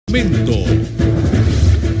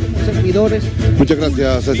Servidores. Muchas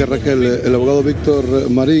gracias, señor Raquel. El abogado Víctor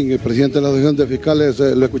Marín, el presidente de la Asociación de Fiscales,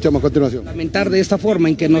 lo escuchamos a continuación. Lamentar de esta forma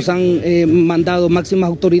en que nos han mandado máximas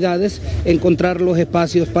autoridades encontrar los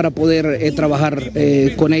espacios para poder trabajar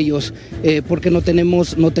con ellos, porque no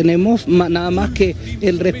tenemos nada más que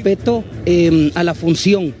el respeto a la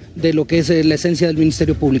función de lo que es la esencia del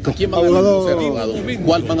Ministerio Público. ¿Quién van a reconocer, abogado?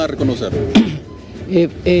 ¿Cuál van a reconocer?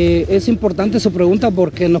 Es importante su pregunta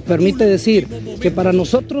porque nos permite decir que para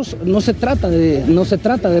nosotros no se trata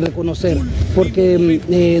de reconocer, porque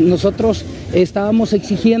nosotros estábamos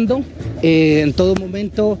exigiendo en todo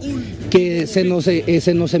momento que se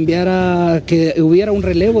nos enviara, que hubiera un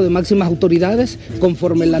relevo de máximas autoridades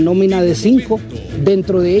conforme la nómina de 5.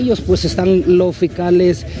 Dentro de ellos pues están los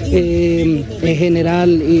fiscales en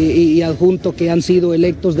general y adjunto que han sido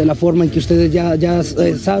electos de la forma en que ustedes ya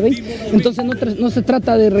saben. Entonces no se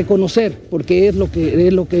trata de reconocer, porque es lo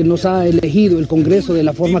que nos ha elegido el Congreso de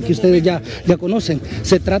la forma que ustedes ya conocen.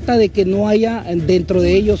 Se trata de que no haya dentro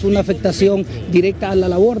de ellos una afectación directa a la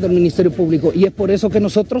labor del Ministerio Público, y es por eso que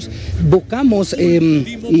nosotros buscamos,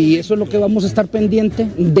 y eso es lo que vamos a estar pendientes,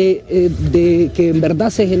 de que en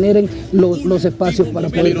verdad se generen los espacios para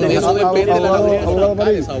poder trabajar. Eso depende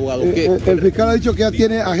de las abogado. El fiscal ha dicho que ya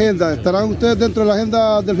tiene agenda. ¿Estarán ustedes dentro de la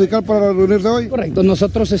agenda del fiscal para reunirse hoy? Correcto,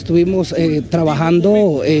 nosotros estuvimos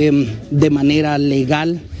trabajando de manera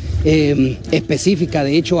legal, específica.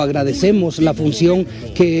 De hecho, agradecemos la función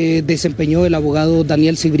que desempeñó el abogado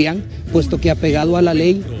Daniel Cibrián, puesto que apegado a la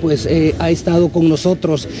ley, pues ha estado con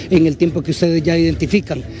nosotros en el tiempo que ustedes ya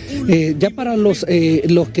identifican. Ya para los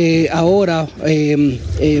que ahora,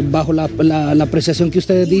 bajo la apreciación que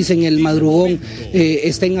ustedes dicen, el madrugón,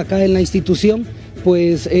 estén acá en la institución,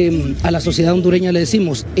 pues a la sociedad hondureña le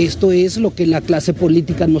decimos, esto es lo que la clase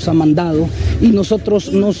política nos ha mandado, y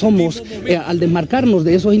nosotros no somos, al desmarcarnos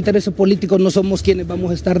de esos intereses políticos, no somos quienes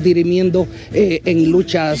vamos a estar dirimiendo en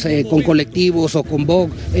luchas con colectivos o con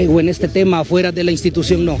VOC o en este tema afuera de la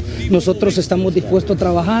institución, no. Nosotros estamos dispuestos a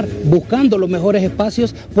trabajar buscando los mejores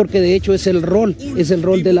espacios, porque de hecho es el rol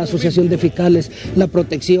de la Asociación de Fiscales, la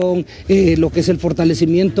protección, lo que es el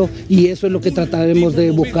fortalecimiento, y eso es lo que trataremos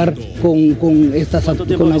de buscar con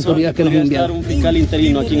la autoridad que nos envía. ¿Podría estar un fiscal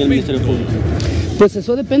interino aquí en el Ministerio Público? Pues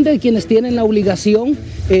eso depende de quienes tienen la obligación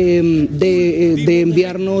de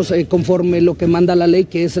enviarnos conforme lo que manda la ley,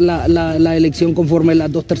 que es la elección conforme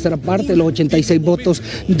las 2/3 partes, los 86 votos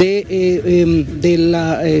de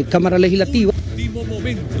la Cámara Legislativa.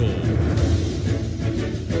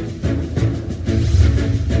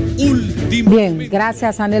 Bien,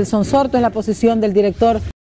 gracias a Nelson Sorto, en la posición del director